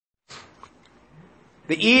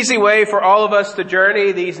The easy way for all of us to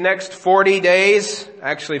journey these next 40 days,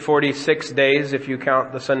 actually 46 days if you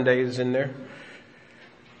count the Sundays in there,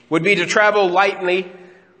 would be to travel lightly,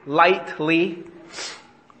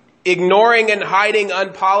 ignoring and hiding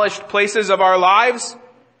unpolished places of our lives,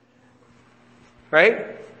 right?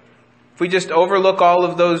 If we just overlook all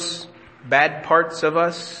of those bad parts of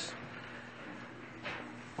us,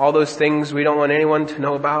 all those things we don't want anyone to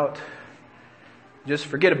know about, just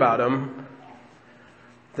forget about them,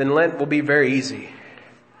 then Lent will be very easy.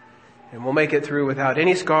 And we'll make it through without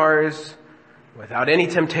any scars, without any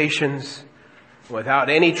temptations, without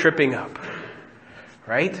any tripping up.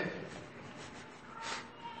 Right?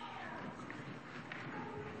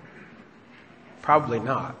 Probably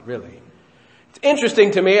not, really. It's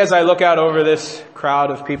interesting to me as I look out over this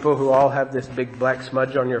crowd of people who all have this big black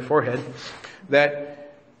smudge on your forehead,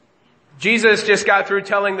 that Jesus just got through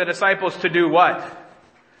telling the disciples to do what?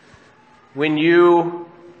 When you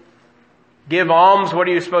give alms, what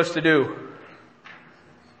are you supposed to do?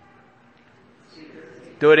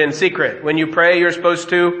 Do it in secret. When you pray, you're supposed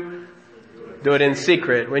to do it in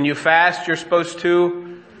secret. When you fast, you're supposed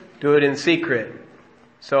to do it in secret.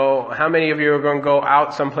 So how many of you are going to go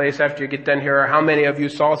out someplace after you get done here? Or how many of you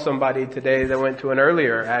saw somebody today that went to an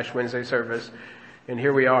earlier Ash Wednesday service? And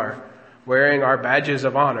here we are, wearing our badges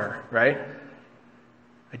of honor, right?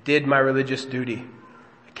 I did my religious duty.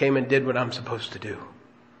 I came and did what I'm supposed to do.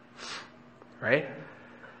 Right?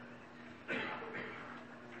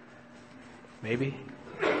 Maybe.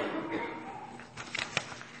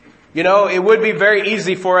 You know, it would be very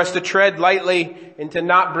easy for us to tread lightly and to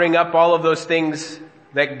not bring up all of those things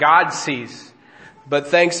that God sees. But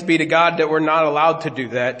thanks be to God that we're not allowed to do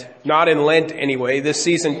that. Not in Lent anyway. This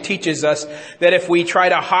season teaches us that if we try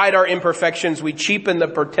to hide our imperfections, we cheapen the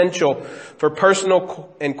potential for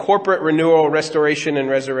personal and corporate renewal, restoration,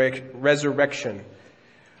 and resurrection.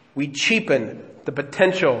 We cheapen the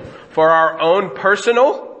potential for our own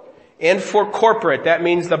personal and for corporate. That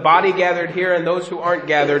means the body gathered here and those who aren't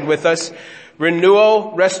gathered with us.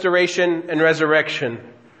 Renewal, restoration, and resurrection.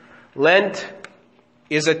 Lent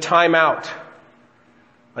is a time out.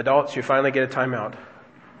 Adults, you finally get a time out.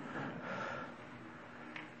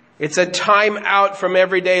 It's a time out from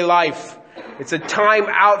everyday life. It's a time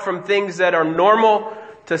out from things that are normal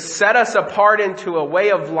to set us apart into a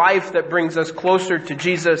way of life that brings us closer to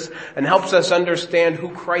Jesus and helps us understand who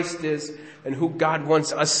Christ is and who God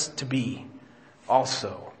wants us to be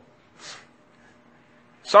also.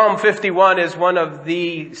 Psalm 51 is one of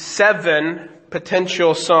the 7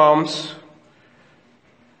 potential psalms.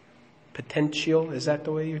 Potential, is that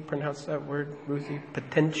the way you pronounce that word, Ruthie?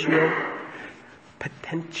 Potential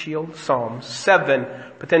psalms. 7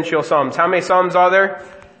 potential psalms. How many psalms are there?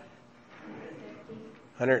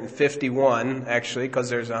 151, actually, because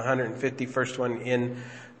there's a 151st one in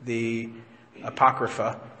the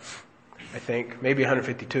Apocrypha, I think. Maybe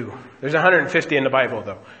 152. There's 150 in the Bible,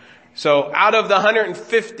 though. So out of the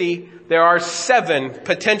 150, there are 7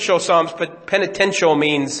 potential psalms. But penitential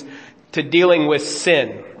means to dealing with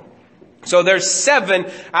sin. So there's 7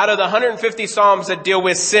 out of the 150 Psalms that deal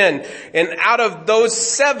with sin. And out of those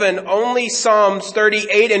 7, only Psalms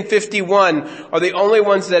 38 and 51 are the only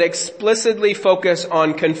ones that explicitly focus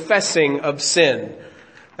on confessing of sin.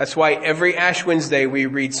 That's why every Ash Wednesday we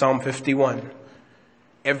read Psalm 51.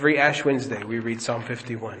 Every Ash Wednesday we read Psalm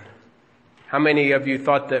 51. How many of you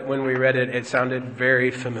thought that when we read it, it sounded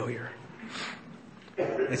very familiar?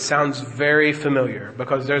 It sounds very familiar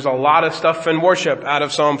because there's a lot of stuff in worship out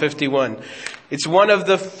of Psalm 51. It's one of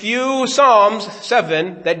the few Psalms,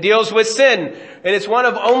 7, that deals with sin. And it's one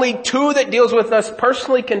of only 2 that deals with us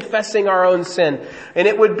personally confessing our own sin. And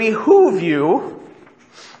it would behoove you,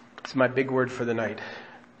 it's my big word for the night,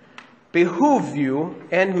 behoove you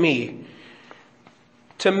and me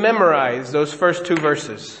to memorize those first 2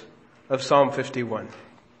 verses of Psalm 51.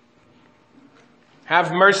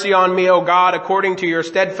 Have mercy on me, O God, according to your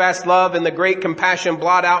steadfast love and the great compassion,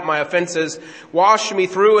 blot out my offenses. Wash me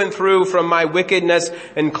through and through from my wickedness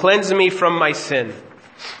and cleanse me from my sin.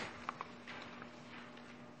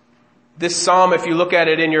 This psalm, if you look at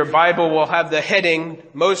it in your Bible, will have the heading.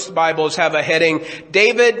 Most Bibles have a heading.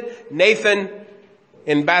 David, Nathan,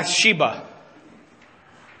 and Bathsheba.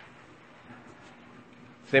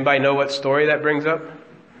 Does anybody know what story that brings up?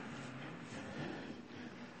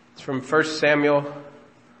 It's from 1 Samuel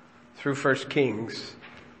through 1 Kings.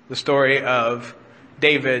 The story of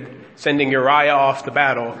David sending Uriah off the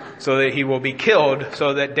battle so that he will be killed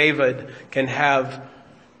so that David can have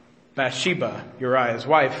Bathsheba, Uriah's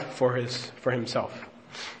wife, for himself.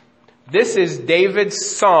 This is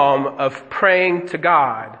David's psalm of praying to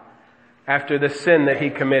God after the sin that he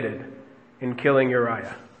committed. in killing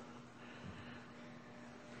Uriah.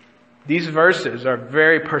 These verses are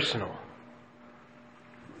very personal.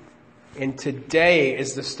 And today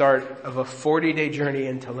is the start of a 40-day journey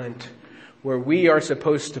into Lent, where we are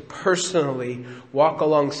supposed to personally walk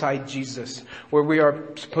alongside Jesus, where we are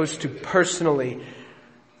supposed to personally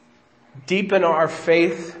deepen our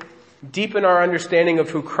faith, deepen our understanding of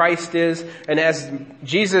who Christ is, and as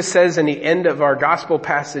Jesus says in the end of our gospel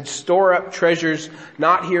passage, store up treasures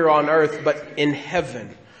not here on earth, but in heaven.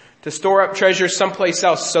 To store up treasures someplace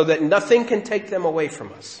else so that nothing can take them away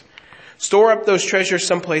from us. Store up those treasures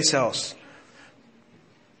someplace else.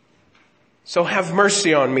 So have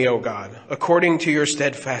mercy on me, O God, according to your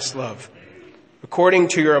steadfast love. According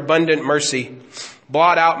to your abundant mercy,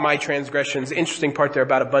 blot out my transgressions. Interesting part there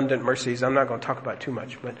about abundant mercies. I'm not going to talk about it too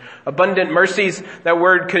much, but abundant mercies, that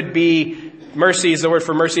word could be mercies. The word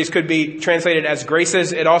for mercies could be translated as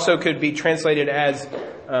graces. It also could be translated as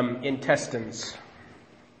intestines.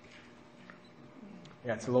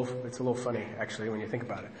 Yeah, it's a little funny, actually, when you think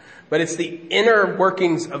about it. But it's the inner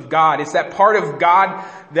workings of God. It's that part of God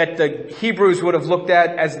that the Hebrews would have looked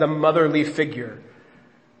at as the motherly figure.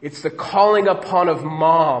 It's the calling upon of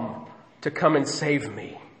mom to come and save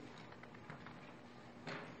me.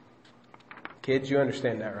 Kids, you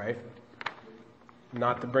understand that, right?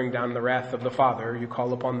 Not to bring down the wrath of the father. You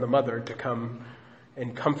call upon the mother to come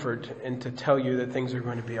and comfort and to tell you that things are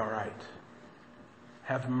going to be all right.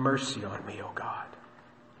 Have mercy on me, O God.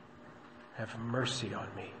 Have mercy on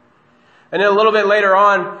me. And then a little bit later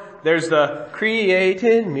on, there's the create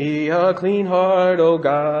in me a clean heart, O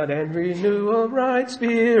God, and renew a right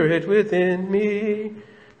spirit within me.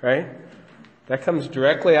 Right? That comes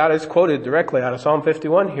directly out, it's quoted directly out of Psalm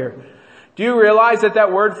 51 here. Do you realize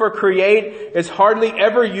that word for create is hardly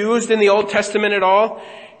ever used in the Old Testament at all?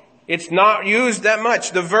 It's not used that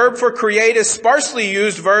much. The verb for create is sparsely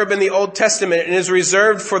used verb in the Old Testament and is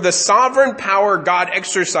reserved for the sovereign power God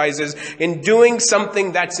exercises in doing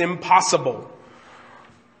something that's impossible.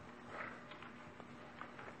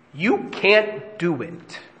 You can't do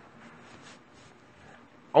it.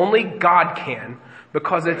 Only God can,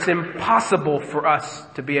 because it's impossible for us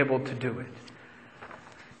to be able to do it.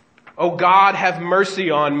 O God, have mercy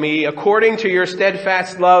on me according to your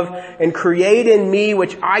steadfast love, and create in me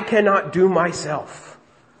which I cannot do myself.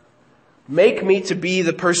 Make me to be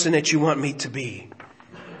the person that you want me to be.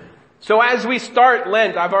 So as we start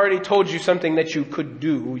Lent, I've already told you something that you could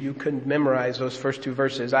do. You could memorize those first two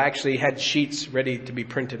verses. I actually had sheets ready to be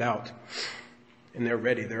printed out. And they're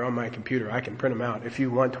ready. They're on my computer. I can print them out if you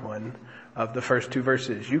want one of the first two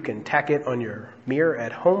verses. You can tack it on your mirror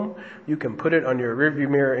at home. You can put it on your rearview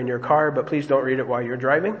mirror in your car, but please don't read it while you're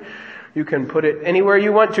driving. You can put it anywhere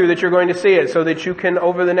you want to that you're going to see it, so that you can,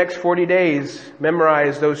 over the next 40 days,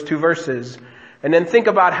 memorize those two verses. And then think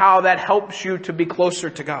about how that helps you to be closer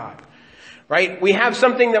to God. Right? We have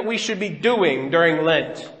something that we should be doing during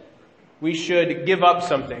Lent. We should give up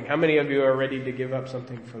something. How many of you are ready to give up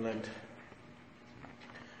something for Lent?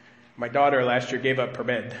 My daughter last year gave up her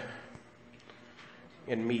bed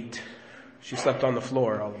and meat. She slept on the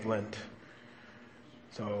floor all of Lent.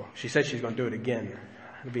 So she said she's going to do it again.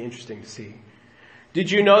 It'll be interesting to see. Did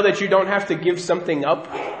you know that you don't have to give something up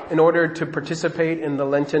in order to participate in the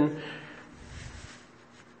Lenten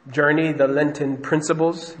journey, the Lenten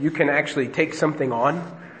principles? You can actually take something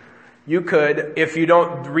on. You could, if you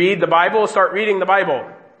don't read the Bible, start reading the Bible.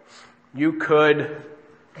 You could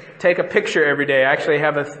take a picture every day. I actually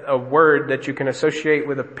have a word that you can associate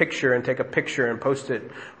with a picture and take a picture and post it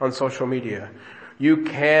on social media. You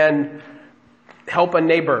can help a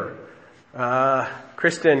neighbor.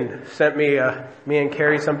 Kristen sent me and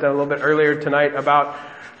Carrie something a little bit earlier tonight about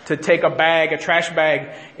to take a trash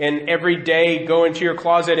bag, and every day go into your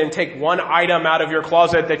closet and take one item out of your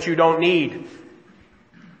closet that you don't need.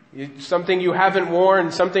 Something you haven't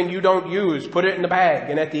worn, something you don't use, put it in the bag.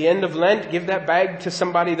 And at the end of Lent, give that bag to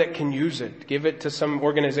somebody that can use it. Give it to some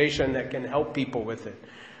organization that can help people with it.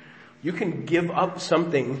 You can give up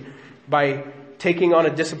something by taking on a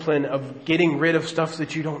discipline of getting rid of stuff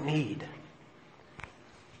that you don't need.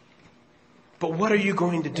 But what are you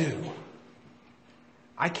going to do?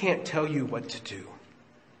 I can't tell you what to do.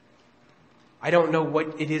 I don't know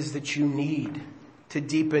what it is that you need to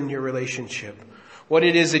deepen your relationship. What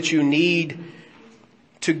it is that you need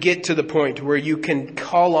to get to the point where you can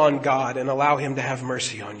call on God and allow Him to have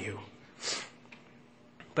mercy on you.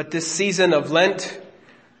 But this season of Lent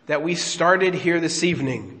that we started here this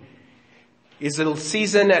evening is a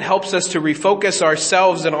season that helps us to refocus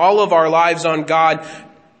ourselves and all of our lives on God,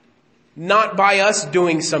 not by us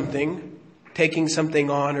doing something, taking something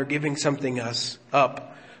on or giving something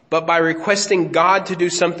up, but by requesting God to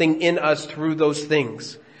do something in us through those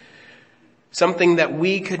things. Something that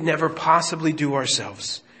we could never possibly do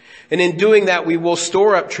ourselves. And in doing that, we will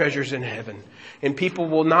store up treasures in heaven. And people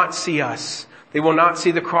will not see us. They will not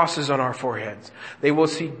see the crosses on our foreheads. They will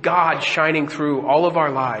see God shining through all of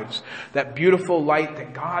our lives. That beautiful light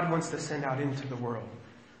that God wants to send out into the world.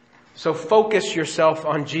 So focus yourself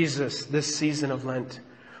on Jesus this season of Lent.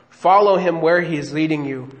 Follow Him where He is leading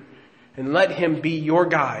you. And let Him be your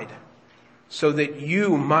guide. So that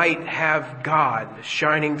you might have God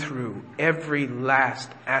shining through every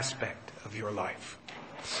last aspect of your life.